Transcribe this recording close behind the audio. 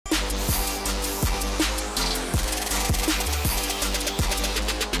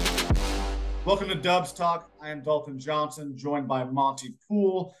Welcome to Dubs Talk. I am Dalton Johnson, joined by Monte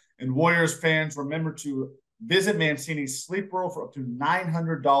Poole. And Warriors fans, remember to visit Mancini's Sleep World for up to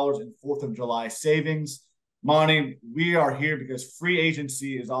 $900 in 4th of July savings. Monty, we are here because free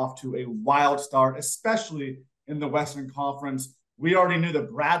agency is off to a wild start, especially in the Western Conference. We already knew the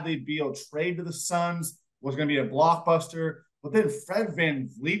Bradley Beal trade to the Suns was going to be a blockbuster, but then Fred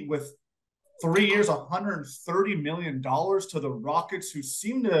VanVleet with 3 years, $130 million to the Rockets, who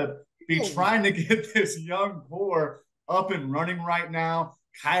seem to be trying to get this young core up and running right now.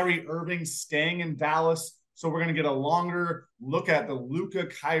 Kyrie Irving staying in Dallas. So we're going to get a longer look at the Luka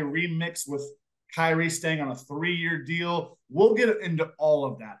Kyrie mix with Kyrie staying on a 3-year deal. We'll get into all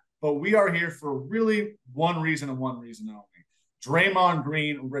of that. But we are here for really one reason and one reason only. Draymond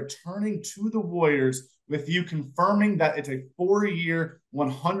Green returning to the Warriors with you confirming that it's a 4-year,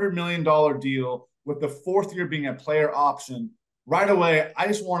 $100 million deal with the 4th year being a player option. Right away, I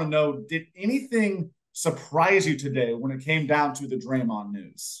just want to know, did anything surprise you today when it came down to the Draymond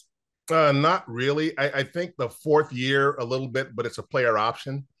news? Not really. I think the 4th year a little bit, but it's a player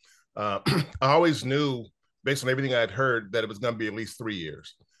option. I always knew, based on everything I'd heard, that it was going to be at least 3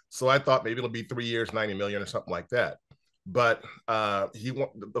 years. So I thought maybe it'll be 3 years, 90 million or something like that. But the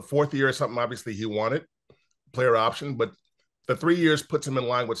 4th year is something obviously he wanted, player option. But the 3 years puts him in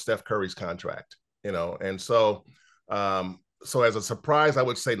line with Steph Curry's contract, and so as a surprise, I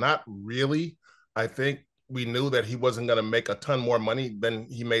would say not really. I think we knew that he wasn't going to make a ton more money than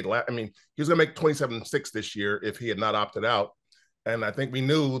he made last. I mean, he was going to make 27.6 this year if he had not opted out. And I think we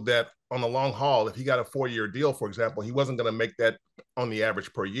knew that on the long haul, if he got a 4-year deal, for example, he wasn't going to make that on the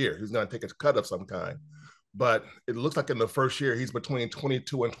average per year. He was going to take a cut of some kind. But it looks like in the first year, he's between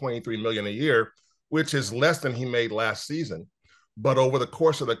 22 and 23 million a year, which is less than he made last season. But over the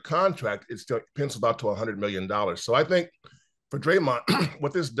course of the contract, it still penciled out to $100 million. So I think for Draymond,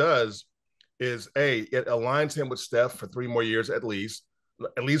 what this does is it aligns him with Steph for 3 more years at least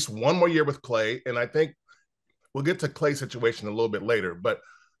 1 more year with Klay. And I think we'll get to Klay's situation a little bit later, but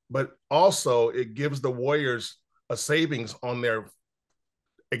also it gives the Warriors a savings on their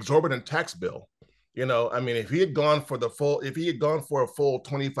exorbitant tax bill. I mean, if he had gone for a full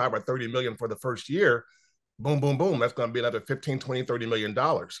 25 or 30 million for the first year, boom, boom, boom, that's going to be another 15, 20, $30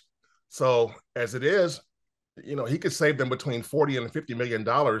 million. So as it is, he could save them between 40 and $50 million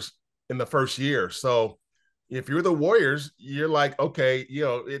in the first year. So if you're the Warriors, you're like, okay,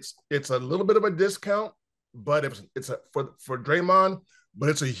 it's a little bit of a discount, but for Draymond, but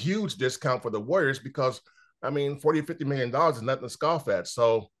it's a huge discount for the Warriors because, I mean, 40, $50 million is nothing to scoff at.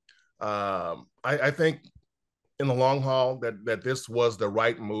 So I think in the long haul that this was the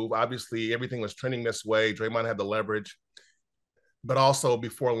right move. Obviously, everything was trending this way. Draymond had the leverage, but also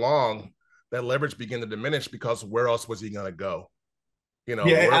before long, that leverage began to diminish because where else was he going to go?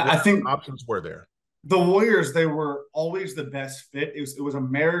 I think options were there? the Warriors, they were always the best fit. It was a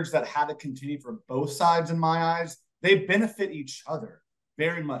marriage that had to continue for both sides in my eyes. They benefit each other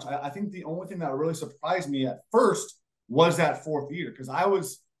very much. I think the only thing that really surprised me at first was that 4th year, because I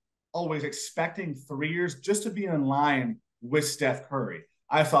was always expecting 3 years just to be in line with Steph Curry.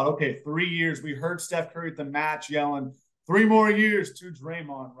 I thought, okay, 3 years. We heard Steph Curry at the match yelling 3 more years to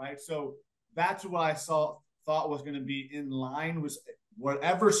Draymond, right? So that's what I thought was going to be in line with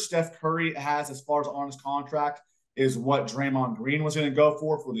whatever Steph Curry has as far as on his contract is what Draymond Green was going to go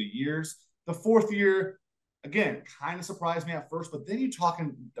for the years. The 4th year, again, kind of surprised me at first, but then you're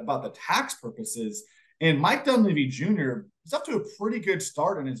talking about the tax purposes. And Mike Dunleavy Jr. is up to a pretty good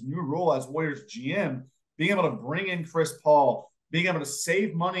start in his new role as Warriors GM, being able to bring in Chris Paul, being able to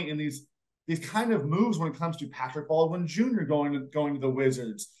save money in these kind of moves when it comes to Patrick Baldwin Jr. going to the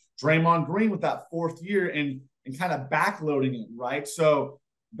Wizards, Draymond Green with that 4th year and kind of backloading it, right? So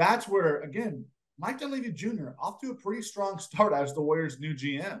that's where, again, Mike Dunleavy Jr. off to a pretty strong start as the Warriors' new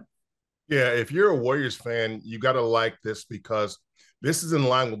GM. Yeah, if you're a Warriors fan, you got to like this because this is in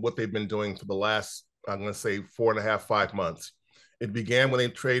line with what they've been doing for the last, I'm going to say, 4.5, 5 months. It began when they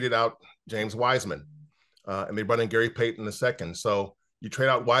traded out James Wiseman, and they brought in Gary Payton II. So you trade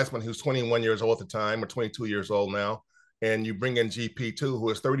out Wiseman, who's 21 years old at the time, or 22 years old now, and you bring in GP2, who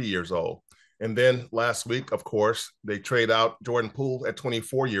is 30 years old. And then last week, of course, they trade out Jordan Poole at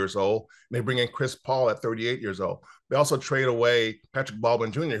 24 years old, and they bring in Chris Paul at 38 years old. They also trade away Patrick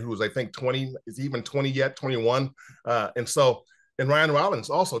Baldwin Jr., who is, I think, 20, is even 20 yet, 21. And Ryan Rollins,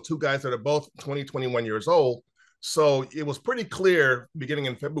 also 2 guys that are both 20, 21 years old. So it was pretty clear beginning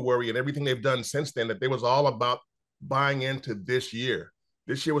in February and everything they've done since then that they was all about buying into this year.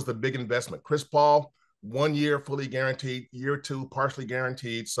 This year was the big investment. Chris Paul, 1 year fully guaranteed, year 2 partially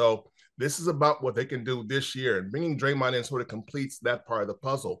guaranteed. So this is about what they can do this year. And bringing Draymond in sort of completes that part of the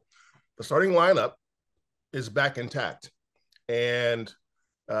puzzle. the starting lineup is back intact. And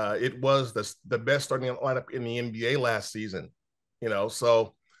it was the best starting lineup in the NBA last season,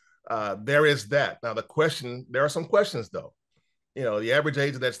 so there is that. Now, there are some questions, though. The average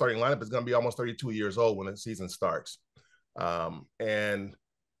age of that starting lineup is going to be almost 32 years old when the season starts. And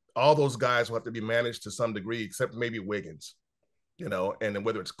all those guys will have to be managed to some degree, except maybe Wiggins, and then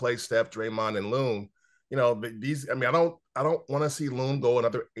whether it's Klay, Steph, Draymond, and Loon, I don't want to see Loon go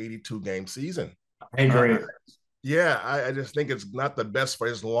another 82 game season. I agree. I just think it's not the best for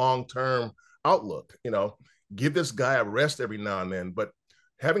his long-term outlook. Give this guy a rest every now and then, but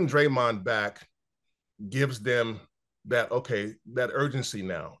having Draymond back gives them that urgency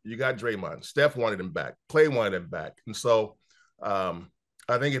now. You got Draymond. Steph wanted him back. Klay wanted him back. And so I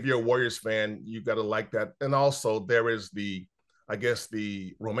think if you're a Warriors fan, you got to like that. And also there is the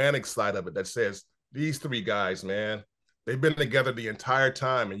romantic side of it that says these three guys, man, they've been together the entire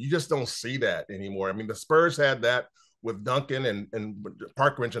time, and you just don't see that anymore. I mean, the Spurs had that with Duncan and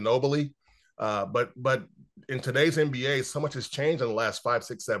Parker and Ginobili, but in today's NBA, so much has changed in the last 5,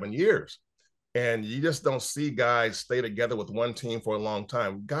 6, 7 years, and you just don't see guys stay together with one team for a long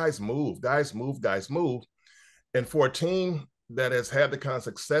time. Guys move, and for a team that has had the kind of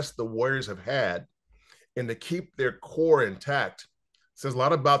success the Warriors have had, and to keep their core intact, says a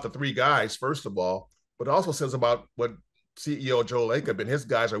lot about the three guys, first of all, but also says about what CEO Joe Lacob and his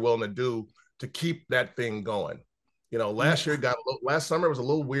guys are willing to do to keep that thing going. Last summer was a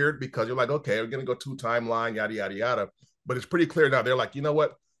little weird because you're like, okay, we're going to go 2 timeline, yada, yada, yada. But it's pretty clear now. They're like, you know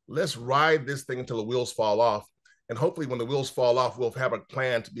what? Let's ride this thing until the wheels fall off. And hopefully when the wheels fall off, we'll have a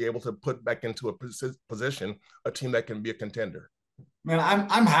plan to be able to put back into a position a team that can be a contender. Man,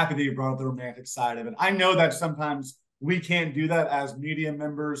 I'm happy that you brought up the romantic side of it. I know that sometimes we can't do that as media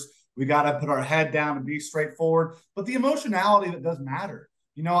members. We got to put our head down and be straightforward. But the emotionality that does matter.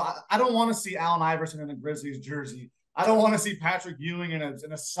 I don't want to see Allen Iverson in a Grizzlies jersey. I don't want to see Patrick Ewing in a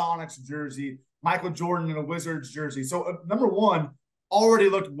Sonics jersey, Michael Jordan in a Wizards jersey. So number one, already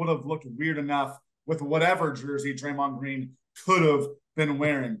would have looked weird enough with whatever jersey Draymond Green could have been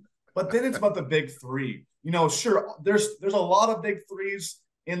wearing. But then it's about the big three. Sure, there's a lot of big threes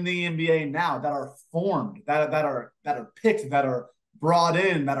in the NBA now that are formed, that are picked, that are brought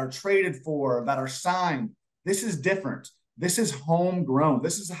in, that are traded for, that are signed. This is different. This is homegrown.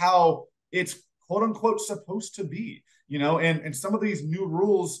 This is how it's quote unquote supposed to be, and some of these new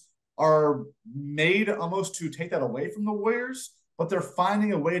rules are made almost to take that away from the Warriors, but they're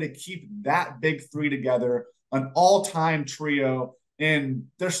finding a way to keep that big three together, an all-time trio. And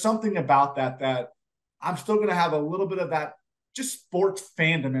there's something about that I'm still going to have a little bit of that just sports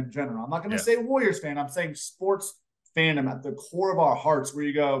fandom in general. I'm not going to say Warriors fan. I'm saying sports fandom at the core of our hearts, where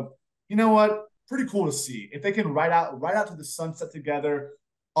you go, you know what? Pretty cool to see. If they can ride out to the sunset together,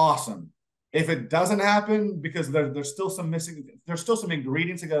 awesome. If it doesn't happen, because there's still some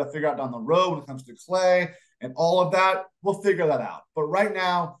ingredients you got to figure out down the road when it comes to Klay and all of that, we'll figure that out. But right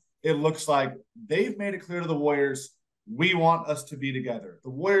now, it looks like they've made it clear to the Warriors, we want us to be together. The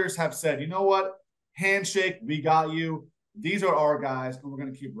Warriors have said, you know what? Handshake, we got you. These are our guys, and we're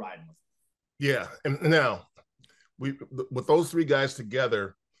going to keep riding with them. Yeah, and now with those three guys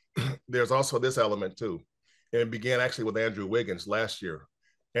together, there's also this element too. And it began actually with Andrew Wiggins last year.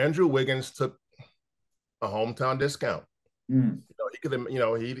 Andrew Wiggins took a hometown discount. He could have,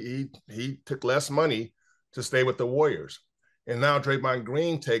 he took less money to stay with the Warriors. And now Draymond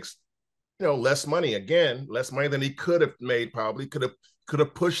Green takes, less money than he could have made, probably could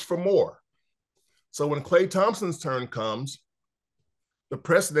have pushed for more. So when Klay Thompson's turn comes, the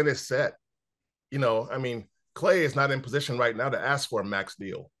precedent is set. Klay is not in position right now to ask for a max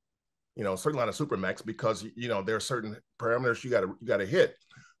deal. Certainly not a super max, because there are certain parameters you got to hit.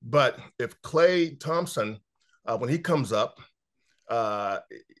 But if Klay Thompson, when he comes up,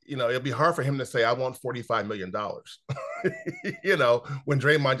 it'll be hard for him to say, I want $45 million. When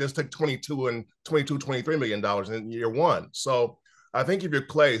Draymond just took $23 million in year one. So I think if you're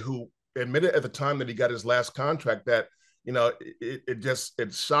Klay, who admitted at the time that he got his last contract that,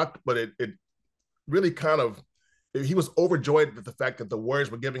 it shocked, but it really he was overjoyed at the fact that the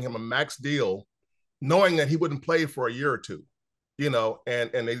Warriors were giving him a max deal, knowing that he wouldn't play for a year or two, and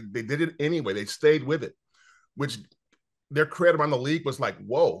they did it anyway. They stayed with it, which their credit around the league was like,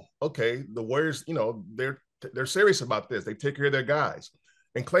 whoa, okay, the Warriors, they're serious about this. They take care of their guys.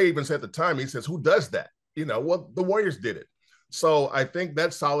 And Klay even said at the time, he says, who does that? Well, the Warriors did it. So I think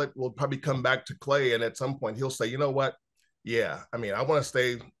that solid will probably come back to Klay, and at some point he'll say, you know what? Yeah, I want to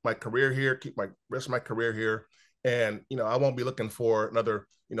stay my career here, keep my rest of my career here. And, I won't be looking for another,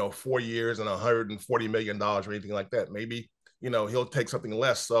 4 years and $140 million or anything like that. Maybe he'll take something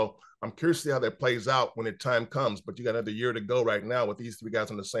less. So I'm curious to see how that plays out when the time comes. But you got another year to go right now with these three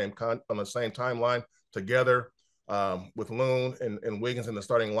guys on the same timeline together, with Loon and Wiggins in the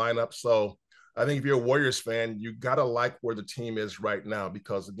starting lineup. So I think if you're a Warriors fan, you got to like where the team is right now,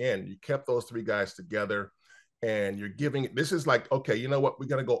 because again, you kept those three guys together and you're giving, this is like, okay, you know what? We're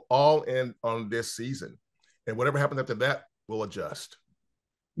going to go all in on this season, and whatever happens after that, we'll adjust.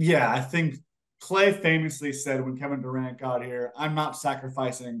 Yeah, I think Klay famously said when Kevin Durant got here, I'm not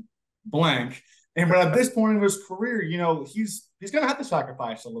sacrificing blank. And but at this point in his career, he's going to have to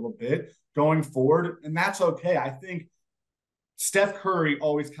sacrifice a little bit going forward, and that's okay. I think Steph Curry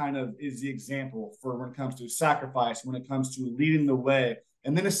always kind of is the example for when it comes to sacrifice, when it comes to leading the way.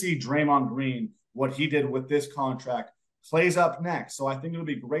 And then to see Draymond Green, what he did with this contract, plays up next. So I think it'll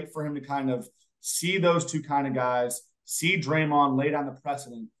be great for him to kind of see those two kind of guys, see Draymond lay down the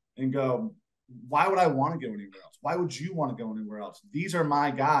precedent and go, why would I want to go anywhere else? Why would you want to go anywhere else? These are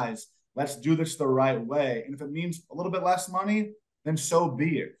my guys. Let's do this the right way. And if it means a little bit less money, then so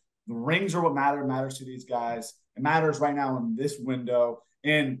be it. The rings are what matters to these guys. It matters right now in this window.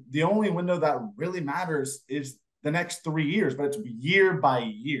 And the only window that really matters is the next 3 years, but it's year by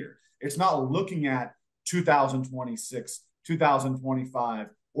year. It's not looking at 2026, 2025,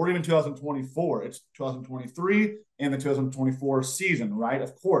 or even 2024. It's 2023 and the 2024 season, right?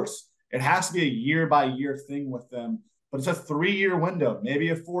 Of course, it has to be a year by year thing with them, but it's a 3-year window, maybe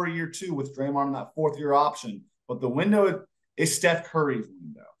a 4-year too with Draymond in that 4th-year option. But the window is Steph Curry's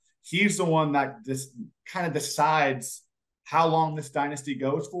window. He's the one that just kind of decides how long this dynasty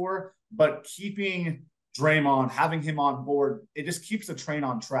goes for, but keeping Draymond, having him on board, it just keeps the train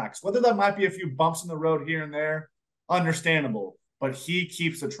on tracks. Whether that might be a few bumps in the road here and there, understandable, but he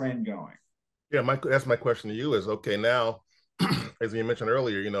keeps the train going. Yeah, that's my question to you is, okay, now, as you mentioned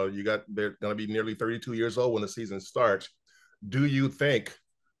earlier, they're going to be nearly 32 years old when the season starts. Do you think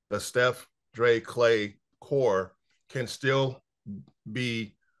the Steph, Dray, Klay core can still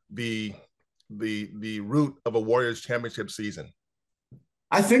be the root of a Warriors championship season?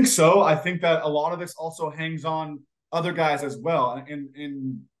 I think so. I think that a lot of this also hangs on other guys as well,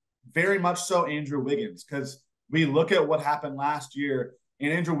 and very much so Andrew Wiggins, because we look at what happened last year,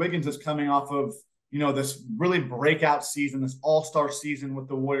 and Andrew Wiggins is coming off of this really breakout season, this all-star season with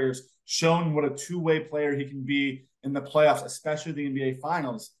the Warriors, showing what a two-way player he can be in the playoffs, especially the NBA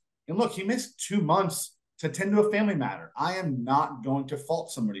Finals. And look, he missed 2 months to tend to a family matter. I am not going to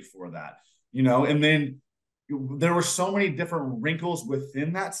fault somebody for that, and then there were so many different wrinkles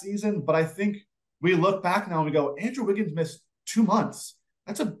within that season, but I think we look back now and we go, Andrew Wiggins missed 2 months.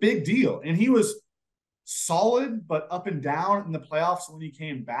 That's a big deal. And he was solid, but up and down in the playoffs when he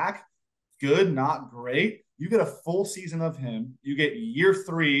came back. Good, not great. You get a full season of him. You get year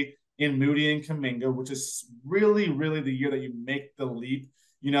 3 in Moody and Kuminga, which is really, really the year that you make the leap,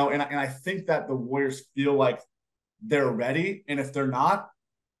 and I think that the Warriors feel like they're ready. And if they're not,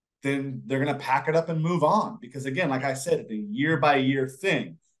 then they're going to pack it up and move on. Because again, like I said, it's a year by year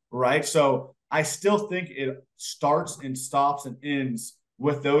thing, right? So I still think it starts and stops and ends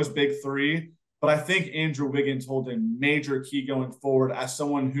with those big 3. But I think Andrew Wiggins holds a major key going forward as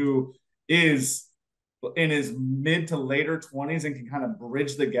someone who is in his mid to later 20s and can kind of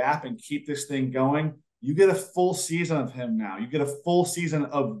bridge the gap and keep this thing going. You get a full season of him now. You get a full season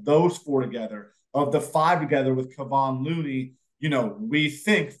of those 4 together, of the 5 together with Kevon Looney. We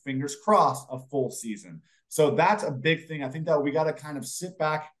think, fingers crossed, a full season. So that's a big thing. I think that we got to kind of sit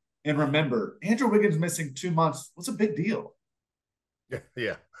back and remember Andrew Wiggins missing 2 months was a big deal.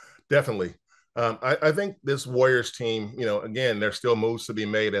 Yeah, definitely. I think this Warriors team, again, there's still moves to be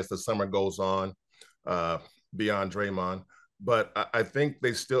made as the summer goes on, beyond Draymond. But I think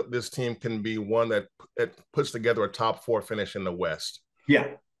this team can be one that puts together a top 4 finish in the West. Yeah.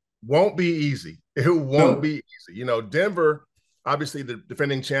 Won't be easy. It won't be easy. Denver, obviously the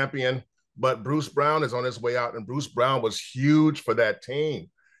defending champion, but Bruce Brown is on his way out, and Bruce Brown was huge for that team.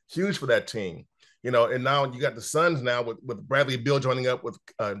 And now you got the Suns now with Bradley Beal joining up with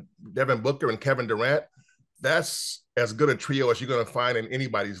Devin Booker and Kevin Durant. That's as good a trio as you're going to find in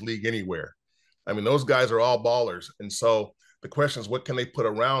anybody's league anywhere. I mean, those guys are all ballers. And so the question is, what can they put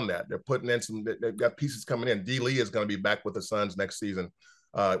around that? They're putting in they've got pieces coming in. D. Lee is going to be back with the Suns next season.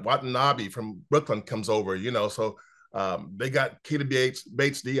 Watanabe from Brooklyn comes over, so they got Keita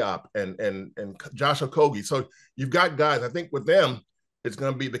Bates Diop and Josh Okogie. So you've got guys. I think with them, it's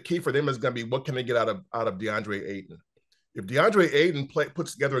going to be the key for them is going to be what can they get out of DeAndre Ayton. If DeAndre Ayton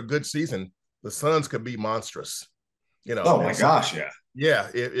puts together a good season, the Suns could be monstrous. Oh my gosh, yeah. Yeah,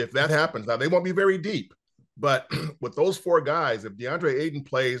 if that happens, now they won't be very deep, but with those 4 guys, if DeAndre Ayton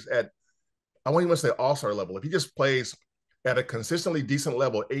plays at, I won't even say all-star level, if he just plays at a consistently decent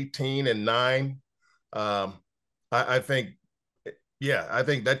level, 18-9. Um, I think, yeah, I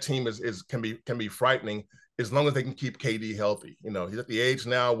think that team can be frightening as long as they can keep KD healthy. He's at the age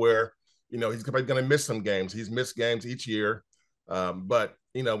now where he's probably going to miss some games. He's missed games each year, but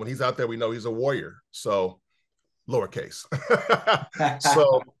when he's out there, we know he's a warrior. So lowercase.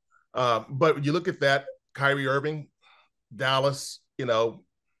 So, but you look at that, Kyrie Irving, Dallas,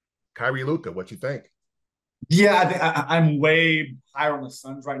 Kyrie Luka, what you think? Yeah, I'm way higher on the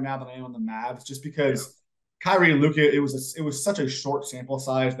Suns right now than I am on the Mavs, just because Kyrie and Luka, it was such a short sample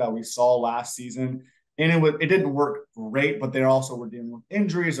size that we saw last season, and it didn't work great. But they also were dealing with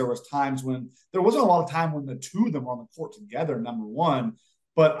injuries. There was times when there wasn't a lot of time when the two of them were on the court together. Number one,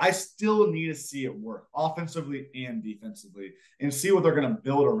 but I still need to see it work offensively and defensively, and see what they're going to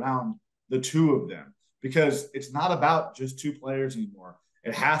build around the two of them, because it's not about just two players anymore.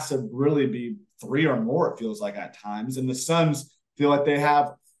 It has to really be three or more, it feels like at times. And the Suns feel like they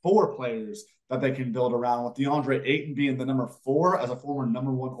have four players that they can build around, with DeAndre Ayton being the number 4 as a former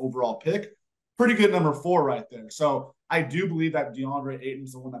number 1 overall pick. Pretty good number 4 right there. So I do believe that DeAndre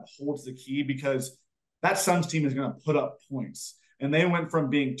Ayton's the one that holds the key, because that Suns team is going to put up points. And they went from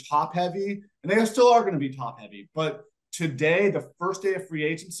being top heavy, and they still are going to be top heavy. But today, the first day of free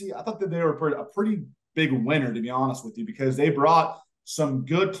agency, I thought that they were a pretty big winner, to be honest with you, because they brought some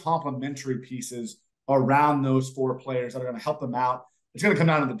good complementary pieces around those 4 players that are going to help them out. It's going to come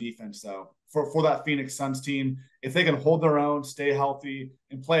down to the defense, though, for that Phoenix Suns team. If they can hold their own, stay healthy,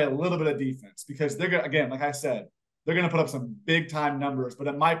 and play a little bit of defense, because they're going to, again, like I said, they're going to put up some big-time numbers, but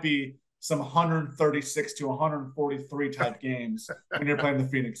it might be some 136 to 143 type games when you're playing the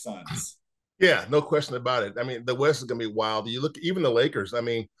Phoenix Suns. Yeah, no question about it. I mean, the West is going to be wild. You look, even the Lakers, I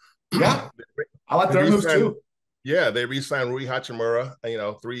mean, yeah, I like their moves too. Yeah, they re-signed Rui Hachimura,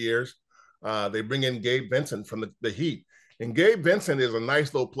 3 years. They bring in Gabe Vincent from the Heat. And Gabe Vincent is a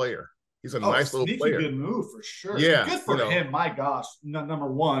nice little player. He's a nice little player. Good move for sure. Yeah. Good for him. My gosh.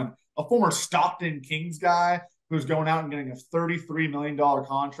 Number one, a former Stockton Kings guy who's going out and getting a $33 million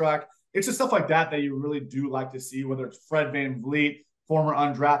contract. It's just stuff like that you really do like to see, whether it's Fred VanVleet, former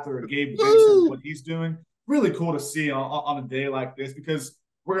undrafted, or Gabe Vincent, what he's doing. Really cool to see on a day like this, because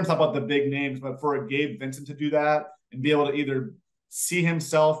we're going to talk about the big names, but for a Gabe Vincent to do that and be able to either see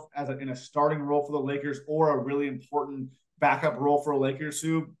himself in a starting role for the Lakers or a really important backup role for the Lakers,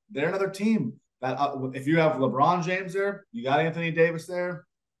 who they're another team that if you have LeBron James there, you got Anthony Davis there,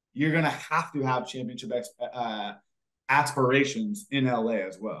 you're going to have championship aspirations in LA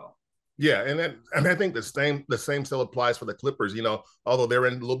as well. Yeah, and I think the same still applies for the Clippers. Although they're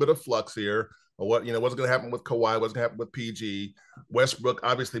in a little bit of flux here. What's going to happen with Kawhi? What's going to happen with PG? Westbrook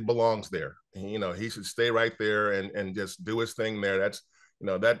obviously belongs there. He should stay right there and just do his thing there. That's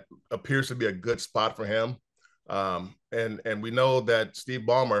that appears to be a good spot for him. And we know that Steve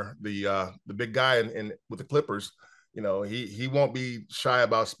Ballmer, the big guy with the Clippers, he won't be shy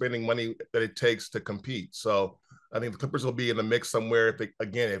about spending money that it takes to compete. So I think the Clippers will be in the mix somewhere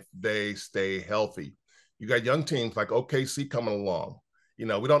if they stay healthy. You got young teams like OKC coming along. We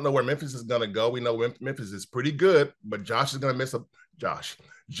don't know where Memphis is going to go. We know Memphis is pretty good, but Ja is going to miss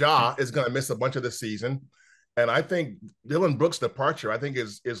a bunch of the season. And I think Dylan Brooks' departure, I think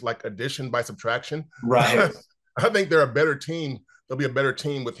is like addition by subtraction. Right. I think they're a better team. They'll be a better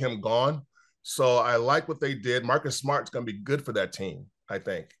team with him gone. So I like what they did. Marcus Smart's going to be good for that team, I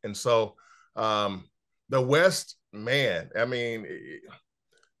think. And so the West, man, I mean,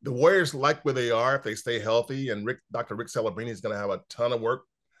 the Warriors like where they are if they stay healthy, and Dr. Rick Celebrini is going to have a ton of work.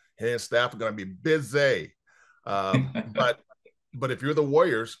 His staff are going to be busy. But if you're the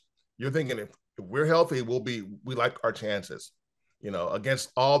Warriors, you're thinking if we're healthy, we like our chances,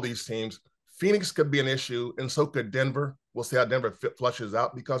 against all these teams. Phoenix could be an issue, and so could Denver. We'll see how Denver flushes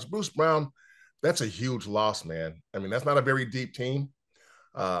out, because Bruce Brown, that's a huge loss, man. I mean, that's not a very deep team.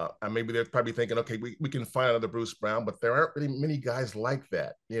 And maybe they're probably thinking, okay, we can find another Bruce Brown, but there aren't really many guys like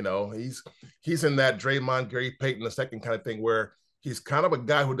that. He's in that Draymond, Gary Payton II kind of thing, where he's kind of a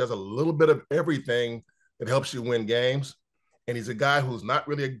guy who does a little bit of everything that helps you win games. And he's a guy who's not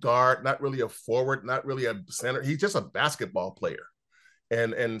really a guard, not really a forward, not really a center. He's just a basketball player.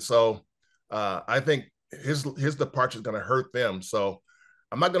 And so I think his departure is going to hurt them. So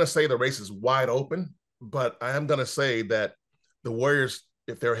I'm not going to say the race is wide open, but I am going to say that the Warriors,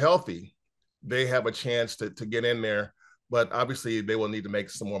 if they're healthy, they have a chance to get in there. But obviously, they will need to make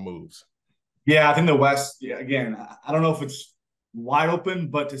some more moves. Yeah, I think the West, again, I don't know if it's wide open,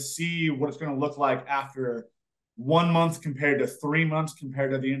 but to see what it's going to look like after 1 month compared to 3 months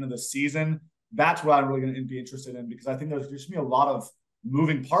compared to the end of the season, that's what I'm really going to be interested in, because I think there's going to be a lot of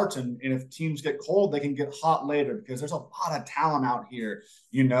moving parts. And if teams get cold, they can get hot later because there's a lot of talent out here,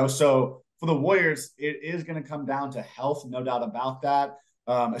 So for the Warriors, it is going to come down to health, no doubt about that,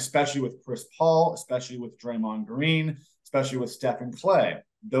 especially with Chris Paul, especially with Draymond Green, especially with Steph and Klay.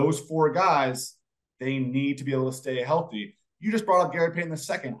 Those four guys, they need to be able to stay healthy. You just brought up Gary Payton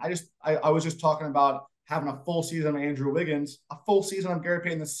II. I was just talking about having a full season of Andrew Wiggins. A full season of Gary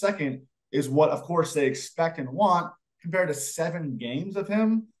Payton II is what, of course, they expect and want compared to 7 games of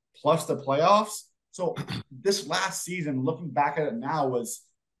him plus the playoffs. So this last season, looking back at it now, it's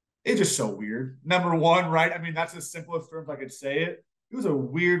just so weird. Number one, right? I mean, that's the simplest terms I could say it. It was a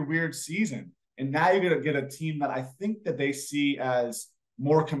weird season. And now you're going to get a team that I think that they see as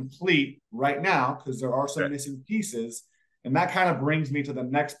more complete right now because there are some missing pieces. And that kind of brings me to the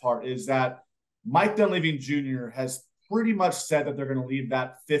next part is that Mike Dunleavy Jr. has pretty much said that they're going to leave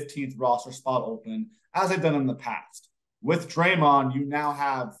that 15th roster spot open as they've done in the past. With Draymond, you now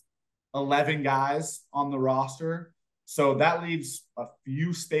have 11 guys on the roster. So that leaves a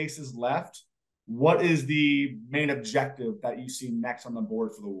few spaces left. What is the main objective that you see next on the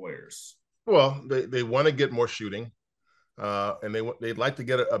board for the Warriors? Well, they want to get more shooting, and they'd like to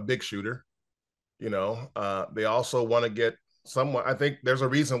get a big shooter. They also want to get someone. I think there's a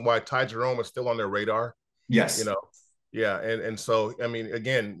reason why Ty Jerome is still on their radar. Yes. Yeah, and so I mean,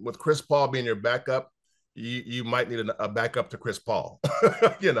 again, with Chris Paul being your backup, you might need a backup to Chris Paul.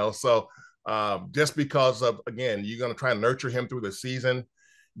 So just because of, again, you're going to try and nurture him through the season,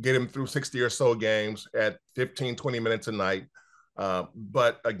 get him through 60 or so games at 15, 20 minutes a night.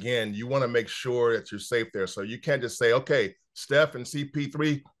 But again, you want to make sure that you're safe there. So you can't just say, okay, Steph and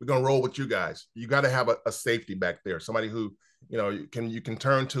CP3, we're going to roll with you guys. You got to have a safety back there, somebody who, you can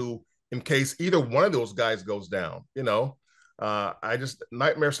turn to in case either one of those guys goes down.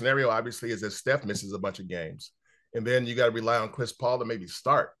 Nightmare scenario obviously is that Steph misses a bunch of games. And then you got to rely on Chris Paul to maybe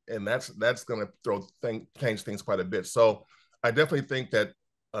start. And that's going to change things quite a bit. So I definitely think that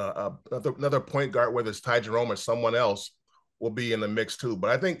another point guard, whether it's Ty Jerome or someone else, will be in the mix too.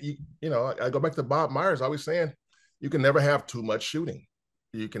 But I think, I go back to Bob Myers always saying, you can never have too much shooting.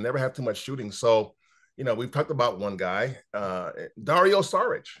 So, we've talked about one guy. Dario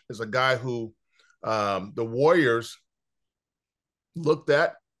Saric is a guy who the Warriors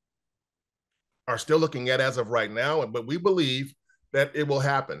are still looking at as of right now, but we believe that it will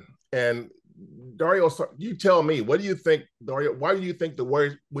happen. And Dario, you tell me, what do you think, Dario? Why do you think the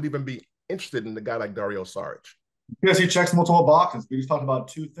Warriors would even be interested in a guy like Dario Saric? Because he checks multiple boxes. We just talked about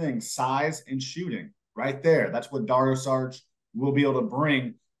 2 things: size and shooting. Right there, that's what Dario Saric will be able to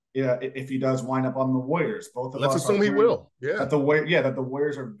bring if he does wind up on the Warriors. Both of us. Let's assume he will. Yeah. That the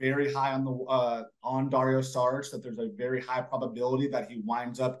Warriors are very high on Dario Saric. That there's a very high probability that he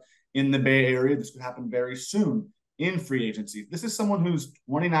winds up in the Bay Area. This could happen very soon in free agency. This is someone who's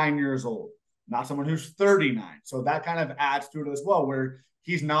 29 years old, not someone who's 39. So that kind of adds to it as well, where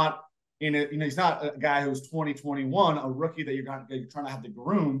he's not he's not a guy who's 2021, a rookie that you're trying to have to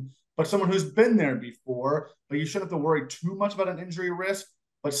groom, but someone who's been there before. But you shouldn't have to worry too much about an injury risk.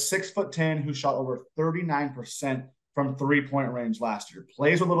 But 6'10", who shot over 39% from 3-point range last year,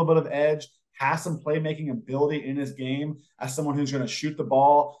 plays with a little bit of edge, has some playmaking ability in his game as someone who's going to shoot the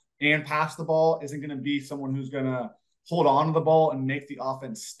ball and pass the ball. Isn't going to be someone who's going to hold on to the ball and make the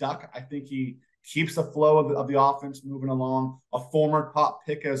offense stuck. I think he keeps the flow of the offense moving along. A former top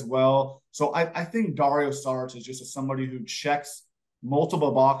pick as well. So I think Dario Saric is just somebody who checks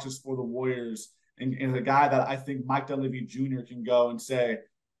multiple boxes for the Warriors, and a guy that I think Mike Dunleavy Jr. can go and say,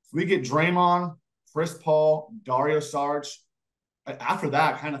 if we get Draymond, Chris Paul, Dario Saric, after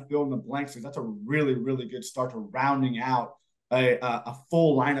that, kind of fill in the blanks, because that's a really, really good start to rounding out a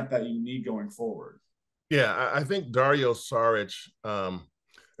full lineup that you need going forward. Yeah, I think Dario Saric,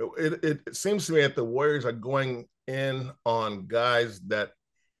 it seems to me that the Warriors are going in on guys that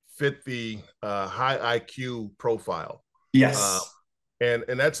fit the high IQ profile. Yes. And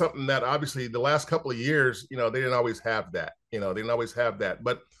that's something that obviously the last couple of years, they didn't always have that.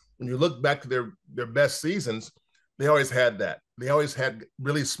 But when you look back to their best seasons, they always had that. They always had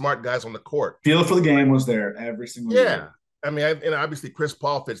really smart guys on the court. Feel for the game was there every single year. I mean, and obviously Chris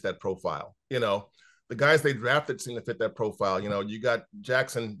Paul fits that profile. The guys they drafted seem to fit that profile. You got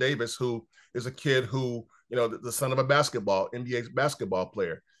Jackson Davis, who is a kid who, the son of a NBA basketball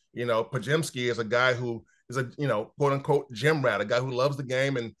player. Podziemski is a guy who is a, quote unquote gym rat, a guy who loves the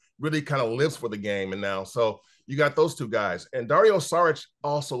game and really kind of lives for the game. And now, so you got those two guys. And Dario Saric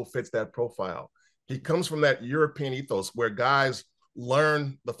also fits that profile. He comes from that European ethos where guys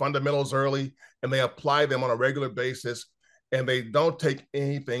learn the fundamentals early and they apply them on a regular basis, and they don't take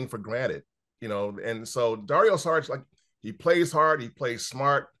anything for granted. And so Dario Saric, like, He plays hard. He plays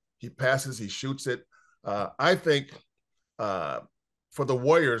smart. He passes. He shoots it. I think for the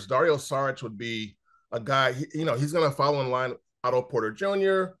Warriors, Dario Saric would be a guy. He's going to follow in line Otto Porter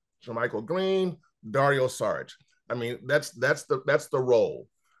Jr., Jermichael Green, Dario Saric. I mean, that's the role.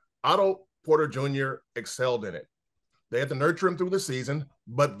 Otto Porter Jr. excelled in it. They had to nurture him through the season,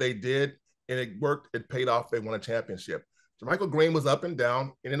 but they did, and it worked. It paid off. They won a championship. Jermichael Green was up and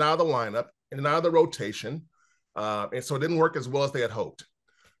down, in and out of the lineup, in and out of the rotation, and so it didn't work as well as they had hoped.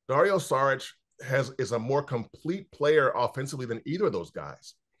 Dario Saric is a more complete player offensively than either of those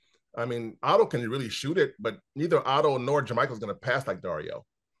guys. I mean, Otto can really shoot it, but neither Otto nor Jermichael is going to pass like Dario.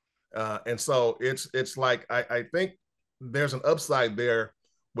 And so it's like I think there's an upside there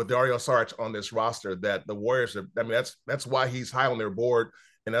with Dario Saric on this roster that the Warriors are. I mean, that's why he's high on their board,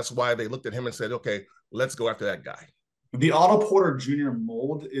 and that's why they looked at him and said, okay, let's go after that guy. The Otto Porter Jr.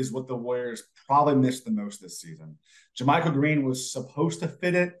 mold is what the Warriors probably missed the most this season. Jermichael Green was supposed to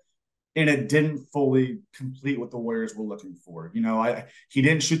fit it, and it didn't fully complete what the Warriors were looking for. He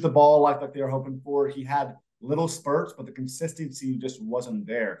didn't shoot the ball like they were hoping for. He had little spurts, but the consistency just wasn't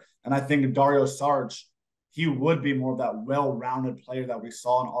there. And I think Dario Saric, he would be more of that well-rounded player that we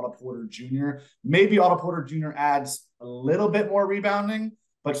saw in Otto Porter Jr. Maybe Otto Porter Jr. adds a little bit more rebounding,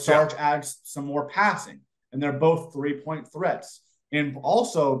 but Saric adds some more passing. And they're both three-point threats. And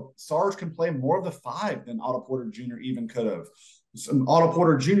also, Saric can play more of the 5 than Otto Porter Jr. even could have. Otto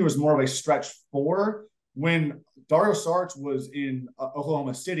Porter Jr. was more of a stretch 4. When Dario Saric was in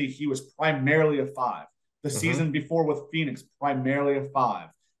Oklahoma City, he was primarily a 5. The season before with Phoenix, primarily a 5.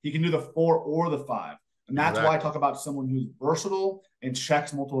 He can do the 4 or the 5. And that's why I talk about someone who's versatile and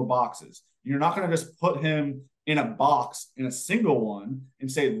checks multiple boxes. You're not going to just put him in a box, in a single one,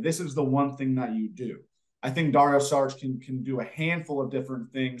 and say, this is the one thing that you do. I think Dario Saric can do a handful of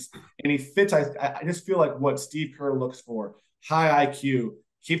different things, and he fits. I just feel like what Steve Kerr looks for: high IQ,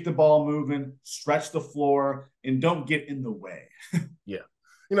 keep the ball moving, stretch the floor, and don't get in the way. Yeah.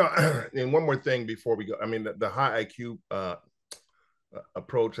 And one more thing before we go. I mean, the high IQ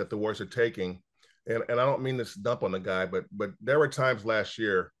approach that the Warriors are taking, and I don't mean this dump on the guy, but there were times last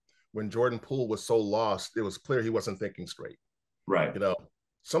year when Jordan Poole was so lost, it was clear he wasn't thinking straight. Right.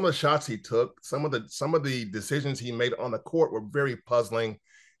 Some of the shots he took, some of the decisions he made on the court were very puzzling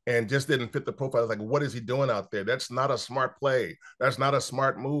and just didn't fit the profile. Like, what is he doing out there? That's not a smart play. That's not a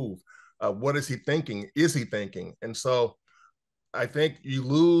smart move. What is he thinking? Is he thinking? And so I think you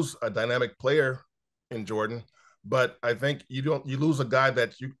lose a dynamic player in Jordan, but I think you lose a guy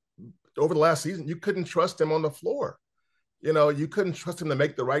that over the last season, you couldn't trust him on the floor. You couldn't trust him to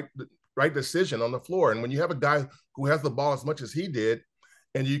make the right decision on the floor. And when you have a guy who has the ball as much as he did,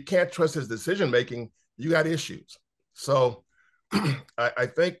 and you can't trust his decision-making, you got issues. So I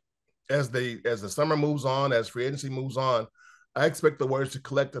think as the summer moves on, as free agency moves on, I expect the Warriors to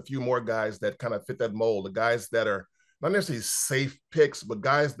collect a few more guys that kind of fit that mold, the guys that are not necessarily safe picks, but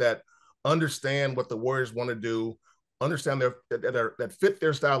guys that understand what the Warriors want to do, understand that fit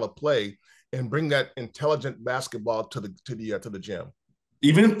their style of play, and bring that intelligent basketball to the gym.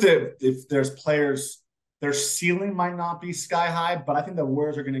 Even if there's players, their ceiling might not be sky high, but I think the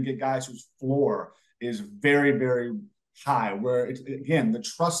Warriors are going to get guys whose floor is very, very high, where it's, again, the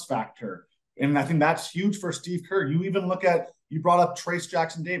trust factor. And I think that's huge for Steve Kerr. You brought up Trace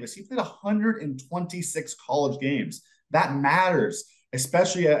Jackson Davis. He played 126 college games. That matters,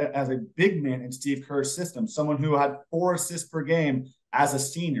 especially as a big man in Steve Kerr's system, someone who had 4 assists per game as a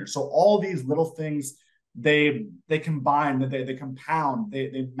senior. So all these little things, they combine, they compound,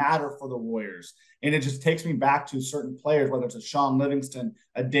 they matter for the Warriors. And it just takes me back to certain players, whether it's a Sean Livingston,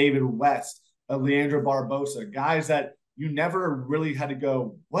 a David West, a Leandro Barbosa, guys that you never really had to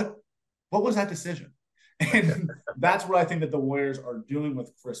go, what was that decision? And that's what I think that the Warriors are doing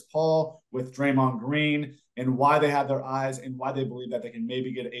with Chris Paul, with Draymond Green, and why they have their eyes and why they believe that they can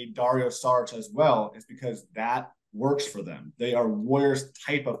maybe get a Dario Saric as well, is because that works for them. They are Warriors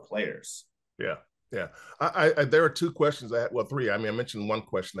type of players. Yeah. Yeah. There are 2 questions I had. Well, 3. I mean, I mentioned one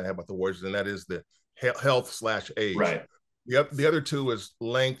question I have about the Warriors, and that is the health/age. Right. The other 2 is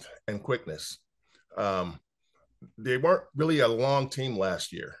length and quickness. They weren't really a long team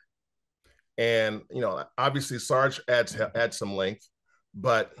last year. And, obviously Sarge adds some length,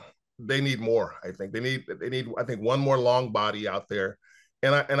 but they need more. I think they need, I think, one more long body out there.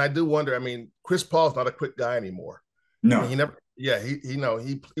 And I do wonder, I mean, Chris Paul's not a quick guy anymore. No, he never,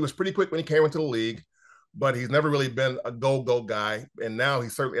 he was pretty quick when he came into the league, but he's never really been a go guy. And now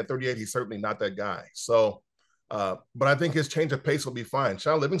he's certainly at 38, he's certainly not that guy. So, but I think his change of pace will be fine.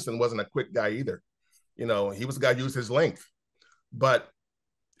 Sean Livingston wasn't a quick guy either. He was a guy who used his length, but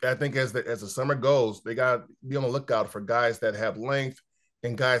I think as the summer goes, they got to be on the lookout for guys that have length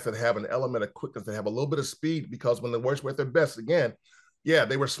and guys that have an element of quickness, that have a little bit of speed. Because when the Warriors were at their best, again, yeah,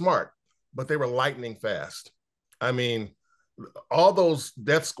 they were smart, but they were lightning fast. I mean, all those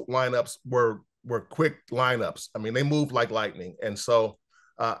death lineups were quick lineups. I mean, they moved like lightning, and so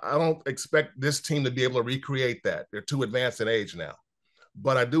I don't expect this team to be able to recreate that. They're too advanced in age now,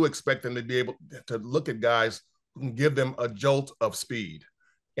 but I do expect them to be able to look at guys who can give them a jolt of speed.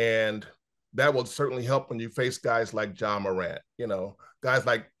 And that will certainly help when you face guys like John Morant, guys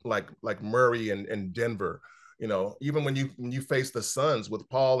like Murray and Denver, even when you face the Suns with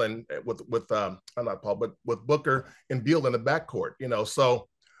Paul and with not Paul, but with Booker and Beal in the backcourt, so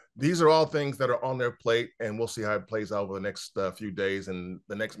these are all things that are on their plate, and we'll see how it plays out over the next few days and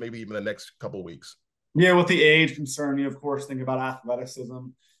maybe even the next couple of weeks. Yeah, with the age concern, you of course think about athleticism,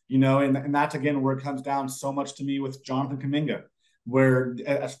 and that's again where it comes down so much to me with Jonathan Kuminga, where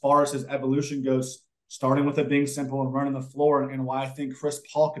as far as his evolution goes, starting with it being simple and running the floor, and why I think Chris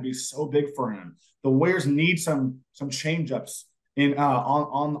Paul could be so big for him. The Warriors need some change-ups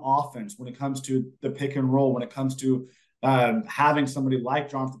on offense when it comes to the pick and roll, when it comes to having somebody like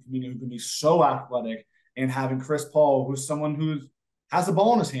Jonathan Kuminga who can be so athletic, and having Chris Paul, who's someone who has the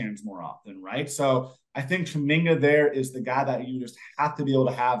ball in his hands more often, right? So I think Kuminga there is the guy that you just have to be able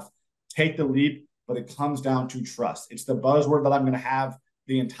to have take the leap, but it comes down to trust. It's the buzzword that I'm going to have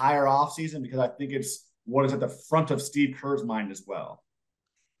the entire offseason, because I think it's what is at the front of Steve Kerr's mind as well.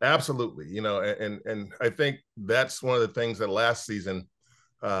 Absolutely. And I think that's one of the things that last season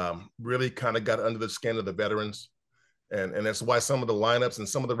really kind of got under the skin of the veterans. And that's why some of the lineups and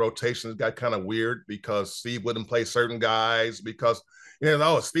some of the rotations got kind of weird, because Steve wouldn't play certain guys because,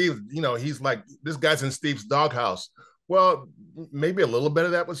 Steve, he's like, this guy's in Steve's doghouse. Well, maybe a little bit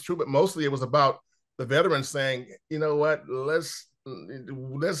of that was true, but mostly it was about the veterans saying, you know what, let's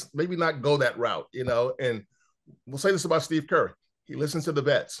maybe not go that route, and we'll say this about Steve Curry. He listens to the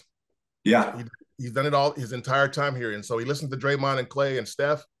vets. Yeah. He's done it all his entire time here. And so he listens to Draymond and Klay and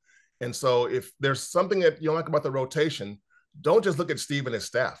Steph. And so if there's something that you don't like about the rotation, don't just look at Steve and his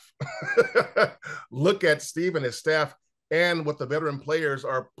staff. Look at Steve and his staff and what the veteran players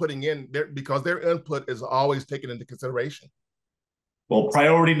are putting in there, because their input is always taken into consideration. Well,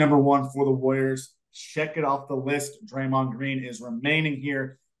 priority number one for the Warriors, check it off the list. Draymond Green is remaining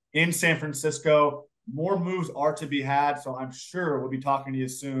here in San Francisco. More moves are to be had, so I'm sure we'll be talking to you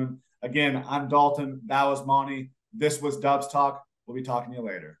soon. Again, I'm Dalton. That was Monte. This was Dubs Talk. We'll be talking to you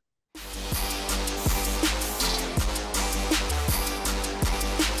later.